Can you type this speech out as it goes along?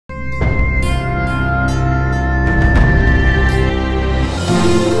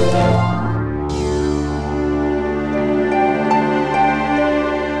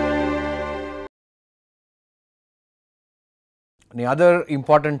The other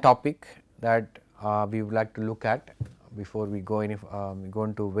important topic that we would like to look at before we go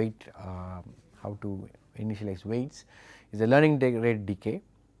into weight, how to initialize weights, is the learning rate decay.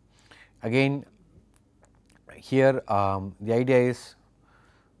 Again, here the idea is,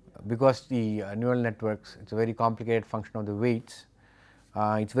 because the neural networks, it is a very complicated function of the weights,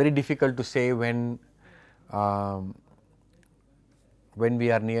 it is very difficult to say when we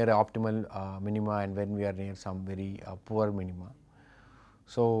are near optimal minima and when we are near some very poor minima.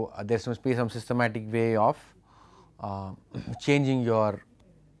 So, there must be some systematic way of changing your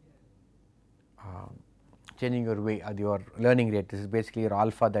way, your learning rate. This is basically your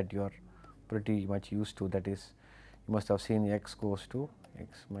alpha that you are pretty much used to, that is, you must have seen x goes to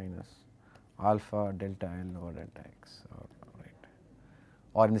x minus alpha delta L over delta x,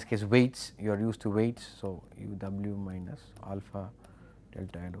 or in this case weights, you are used to weights. So, u w minus alpha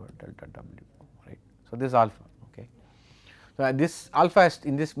delta L over delta w, right. So, this alpha, okay. So, this alpha is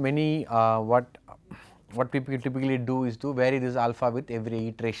in this many what people typically do is to vary this alpha with every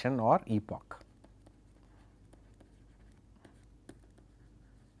iteration or epoch.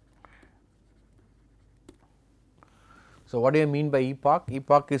 So, what do you mean by epoch?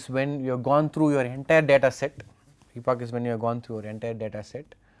 Epoch is when you have gone through your entire data set. Epoch is when you have gone through your entire data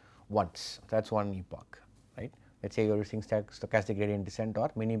set once, that is one epoch, right. Let us say you are using stochastic gradient descent or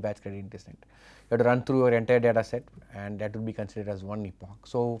mini batch gradient descent. You have to run through your entire data set, and that will be considered as one epoch.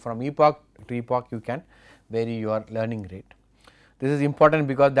 So, from epoch to epoch you can vary your learning rate. This is important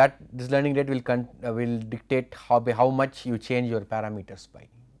because this learning rate will dictate how much you change your parameters by,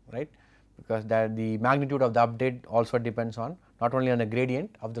 right, because the magnitude of the update also depends on not only on the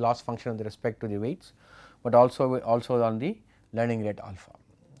gradient of the loss function with respect to the weights, but also on the learning rate alpha.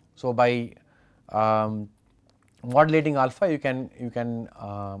 So, by modulating alpha, you can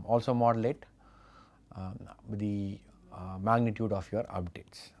also modulate the magnitude of your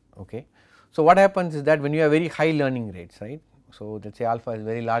updates. Okay. So, what happens is that when you have very high learning rates, right. So, let us say alpha is a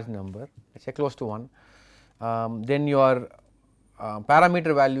very large number, let us say close to 1, then your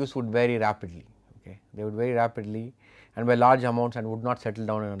parameter values would vary rapidly, okay. They would vary rapidly and by large amounts and would not settle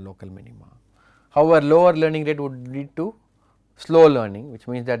down in a local minima. However, lower learning rate would lead to slow learning, which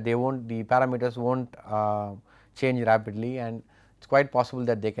means that the parameters will not change rapidly, and it is quite possible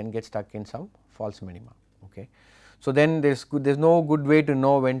that they can get stuck in some false minima. Okay. So, then there is no good way to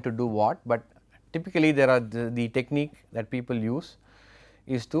know when to do what, but typically there are the technique that people use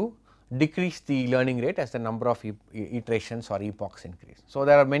is to decrease the learning rate as the number of iterations or epochs increase. So,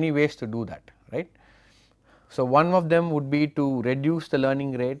 there are many ways to do that, right. So, one of them would be to reduce the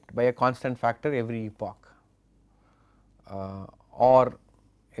learning rate by a constant factor every epoch or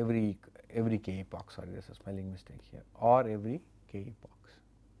every k epoch, sorry, there is a spelling mistake here, or every k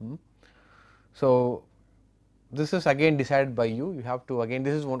epochs. So, this is again decided by you. You have to again,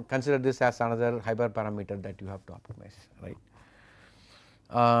 this is one, consider this as another hyperparameter that you have to optimize, right.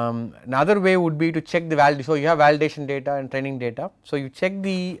 Another way would be to check the validation. So, you have validation data and training data. So, you check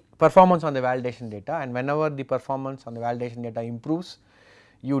the performance on the validation data, and whenever the performance on the validation data improves,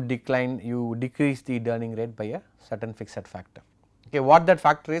 you decrease the learning rate by a certain fixed factor. Okay, what that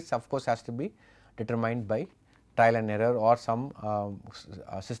factor is, of course, has to be determined by trial and error or some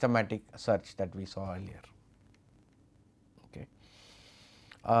systematic search that we saw earlier. Okay.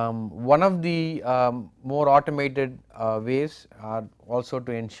 One of the more automated ways are also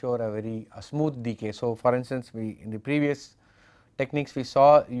to ensure a very smooth decay. So, for instance, in the previous techniques we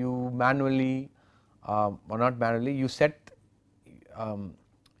saw you manually or not manually, you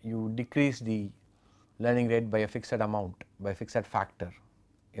you decrease the learning rate by a fixed amount, by a fixed factor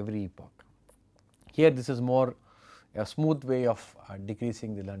every epoch. Here this is more a smooth way of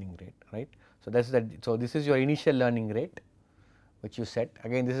decreasing the learning rate, right. So, so this is your initial learning rate which you set.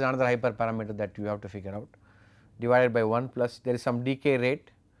 Again, this is another hyperparameter that you have to figure out, divided by 1 plus there is some decay rate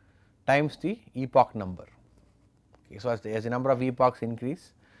times the epoch number. Okay. So, as the number of epochs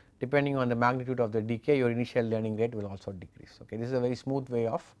increase, depending on the magnitude of the decay, your initial learning rate will also decrease. Okay. This is a very smooth way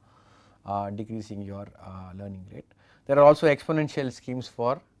of decreasing your learning rate. There are also exponential schemes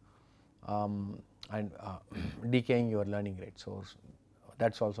for decaying your learning rate. So,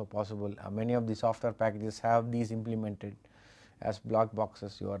 that is also possible. Many of the software packages have these implemented as block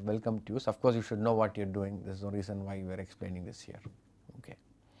boxes. You are welcome to use. Of course, you should know what you are doing. There is no reason why we are explaining this here. Okay.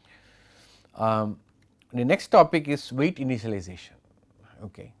 The next topic is weight initialization.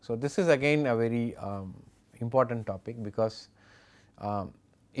 Okay. So, this is again a very important topic, because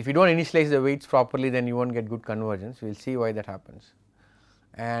if you do not initialize the weights properly, then you will not get good convergence. We will see why that happens,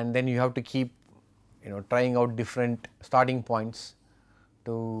 and then you have to keep trying out different starting points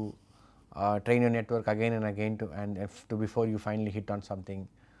to train your network again and again to before you finally hit on some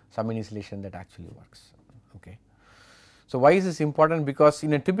initialization that actually works. Okay. So, why is this important? Because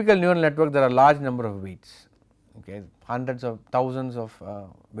in a typical neural network there are large number of weights, okay, hundreds of thousands of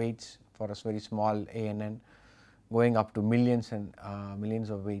weights for a very small ANN, going up to millions and millions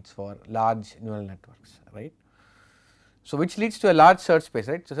of weights for large neural networks, right. So, which leads to a large search space,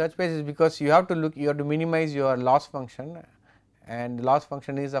 right. So, search space is because you have to minimize your loss function, and loss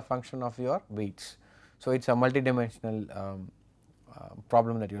function is a function of your weights. So, it is a multidimensional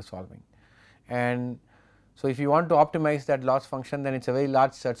problem that you are solving, and so if you want to optimize that loss function, then it is a very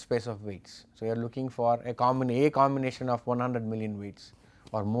large search space of weights. So, you are looking for a combination of 100 million weights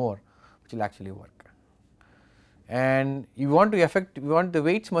or more which will actually work, and you want the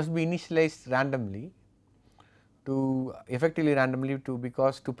weights must be initialized randomly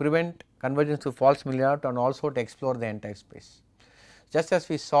because to prevent convergence to false Milliard and also to explore the entire space. Just as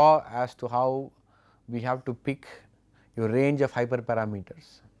we saw as to how we have to pick your range of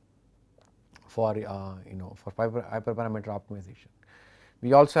hyperparameters for for hyperparameter optimization,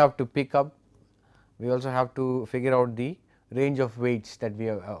 we also have to figure out the range of weights that we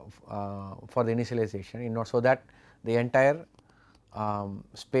have for the initialization, so that the entire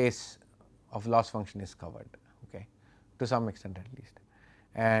space of loss function is covered, okay, to some extent at least,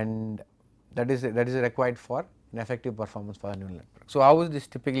 and that is required for an effective performance for a neural network. So, how is this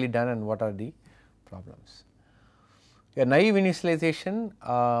typically done and what are the problems? A naive initialization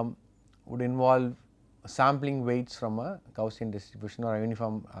would involve sampling weights from a Gaussian distribution or a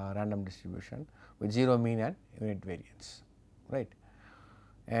uniform random distribution with 0 mean and unit variance, right.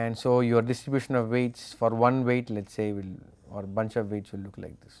 And so, your distribution of weights for one weight, let us say, or bunch of weights will look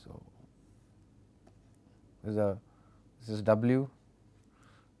like this. So, this is W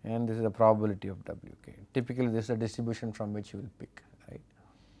and this is the probability of W. Okay. Typically, this is a distribution from which you will pick, right.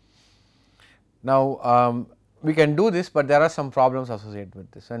 Now, we can do this, but there are some problems associated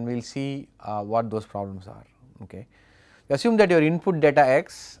with this, and we will see what those problems are. Okay. Assume that your input data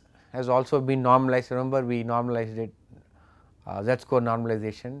X has also been normalized. Remember, we normalized it Z-score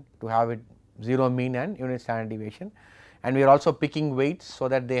normalization to have it 0 mean and unit standard deviation, and we are also picking weights so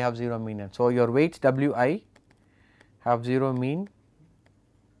that they have 0 mean. And so, your weights Wi have 0 mean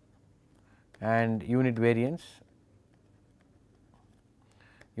and unit variance.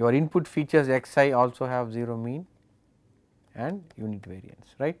 Your input features Xi also have 0 mean and unit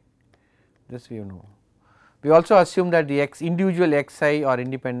variance, right. This we know. We also assume that the individual Xi are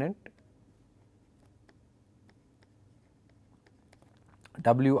independent,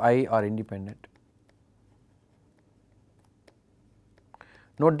 Wi are independent.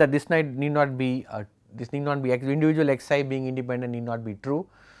 Note that this need not be individual Xi being independent need not be true,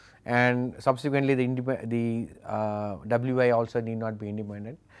 and subsequently the Wi also need not be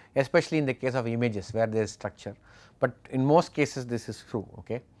independent, especially in the case of images where there is structure, but in most cases this is true.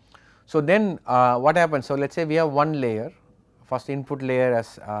 Okay. So, then what happens? So, let us say we have one layer, first input layer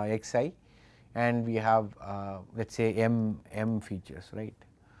as Xi, and we have let us say m features, right.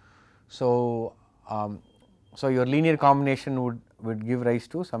 So, so your linear combination would give rise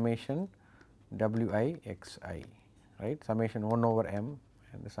to summation Wi Xi, right, summation 1 over m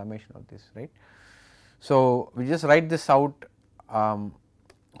and the summation of this, right. So, we just write this out.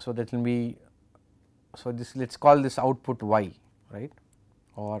 So, that will be, so this let us call this output y, right,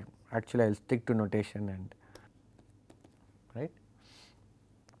 or actually I will stick to notation and right.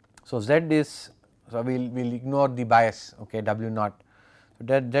 So, z is, so we will ignore the bias, okay, W naught. So,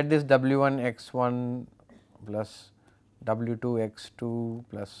 that z is W1 x1 plus W2 x2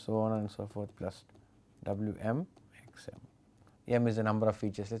 plus so on and so forth plus Wm xm. M is the number of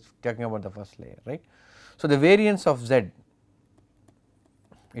features, let us talking about the first layer, right. So, the variance of z,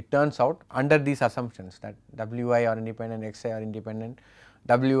 it turns out under these assumptions that Wi are independent, Xi are independent,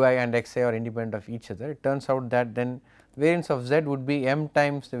 Wi and Xi are independent of each other, it turns out that then variance of z would be m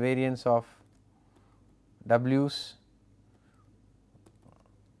times the variance of W's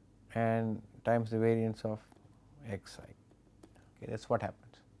and times the variance of Xi, okay, that is what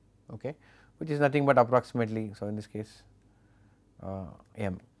happens, okay, which is nothing but approximately, so in this case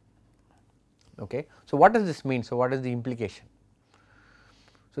m. Okay. So, what does this mean? So, what is the implication?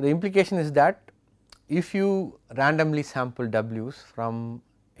 So, the implication is that if you randomly sample W's from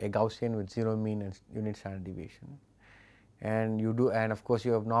a Gaussian with 0 mean and unit standard deviation, and you do, and of course,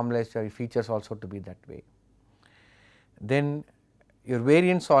 you have normalized your features also to be that way, then your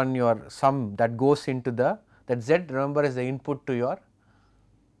variance on your sum that goes into that z, remember, is the input to your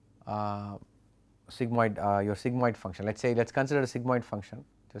sigmoid function. Let us say, let us consider a sigmoid function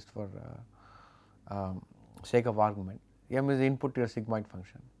just for sake of argument. M is the input to your sigmoid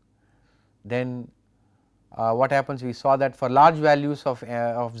function. then what happens, we saw that for large values of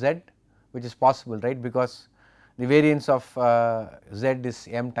z, which is possible, right, because the variance of z is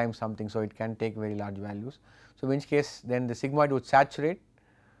m times something. So, it can take very large values. So, in which case then the sigmoid would saturate.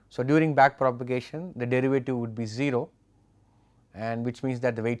 So, during back propagation the derivative would be 0, and which means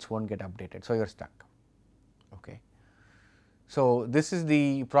that the weights will not get updated. So, you are stuck. Okay. So, this is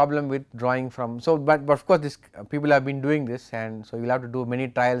the problem with drawing from. So, but of course, this people have been doing this, and so you will have to do many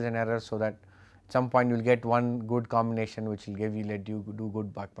trials and errors, so that at some point you will get one good combination which will let you do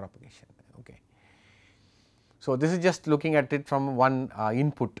good back propagation. Okay. So, this is just looking at it from one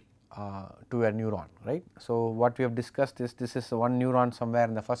input to a neuron, right. So, what we have discussed is this is one neuron somewhere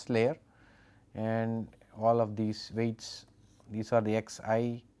in the first layer, and all of these weights, these are the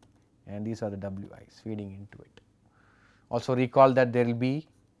xi and these are the wi's feeding into it. Also recall that there will be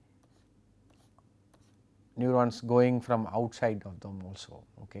neurons going from outside of them also.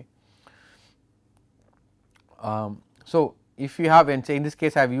 Okay. So, if you have, and say in this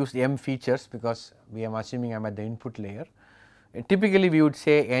case I have used m features because we am assuming I am at the input layer. Typically we would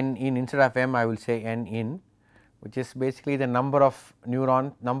say n in, instead of m I will say n in, which is basically the number of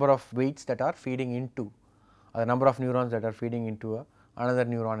number of weights that are feeding into, the number of neurons that are feeding into another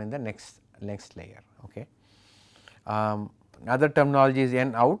neuron in the next layer. Okay. Another terminology is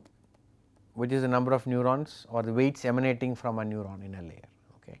n out, which is the number of neurons or the weights emanating from a neuron in a layer.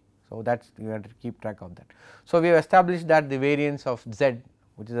 Okay. So, that is you have to keep track of that. So, we have established that the variance of z,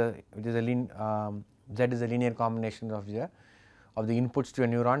 which is a z is a linear combination of the inputs to a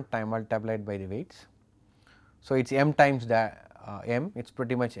neuron time multiplied by the weights. So, it is m times the m, it is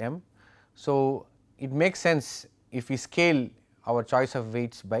pretty much m. So, it makes sense if we scale our choice of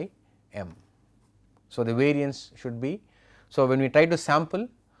weights by m. So, the variance should be, so when we try to sample,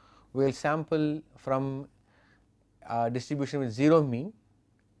 we will sample from distribution with 0 mean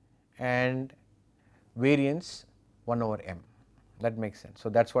and variance 1 over m, that makes sense. So,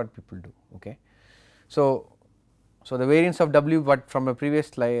 that is what people do. Okay. So, the variance of w, but from a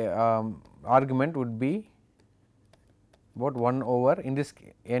previous argument would be about 1 over, in this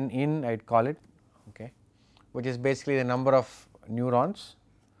n in I would call it, okay, which is basically the number of neurons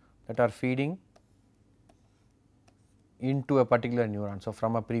that are feeding into a particular neuron. So,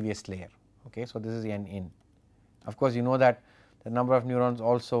 from a previous layer. Okay. So, this is n in. Of course, you know that the number of neurons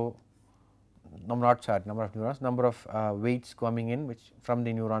also, number of weights coming in which from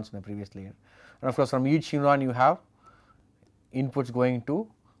the neurons in the previous layer, and of course, from each neuron you have inputs going to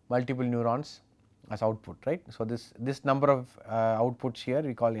multiple neurons as output, right. So, this number of outputs here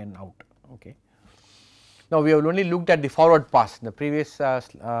we call n out. Okay. Now, we have only looked at the forward pass. In the previous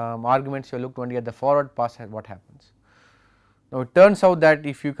arguments, you looked only at the forward pass and what happens. Now, it turns out that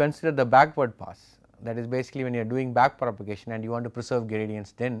if you consider the backward pass, that is basically when you are doing back propagation and you want to preserve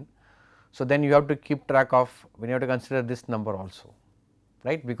gradients, then, so then you have to keep track of, when you have to consider this number also,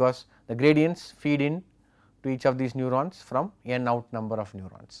 right, because the gradients feed in to each of these neurons from n out number of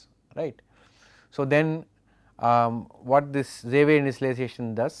neurons, right. So, then what this Xavier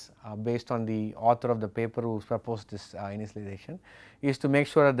initialization does, based on the author of the paper who proposed this initialization, is to make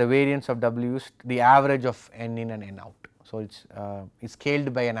sure that the variance of w is the average of n in and n out. So, it is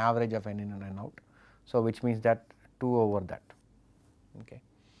scaled by an average of n in and n out. So, which means that 2 over that. Okay.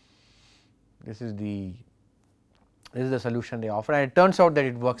 This is the solution they offer, and it turns out that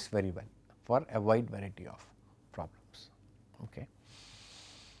it works very well for a wide variety of problems. Okay.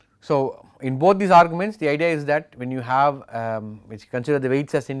 So, in both these arguments, the idea is that when you have which consider the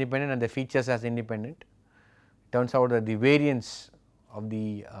weights as independent and the features as independent, it turns out that the variance of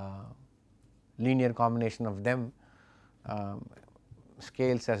the linear combination of them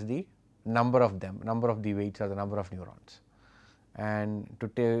scales as the number of them, number of the weights or the number of neurons. And to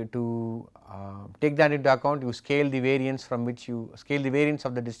take that into account, you scale the variance from which you scale the variance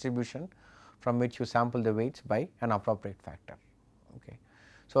of the distribution from which you sample the weights by an appropriate factor. Okay.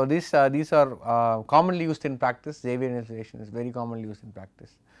 So, these are commonly used in practice. Xavier initialization is very commonly used in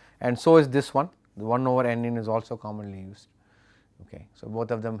practice, and so is this one. The 1 over n in is also commonly used. Okay. So, both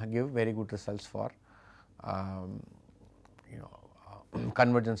of them give very good results for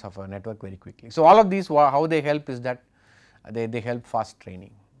convergence of a network very quickly. So, all of these how they help is that they help fast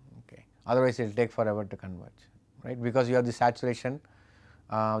training. Okay. Otherwise, it will take forever to converge, right, because you have the saturation,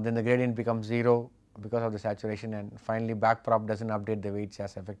 then the gradient becomes 0 because of the saturation, and finally back prop does not update the weights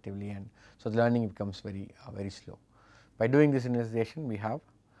as effectively, and so the learning becomes very slow. By doing this initialization, we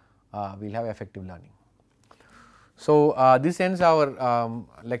will have effective learning. So, this ends our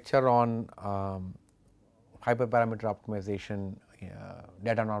lecture on hyperparameter optimization,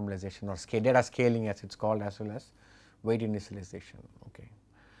 data normalization or data scaling as it is called, as well as weight initialization. Okay.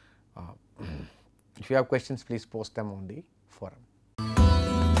 If you have questions, please post them on the forum.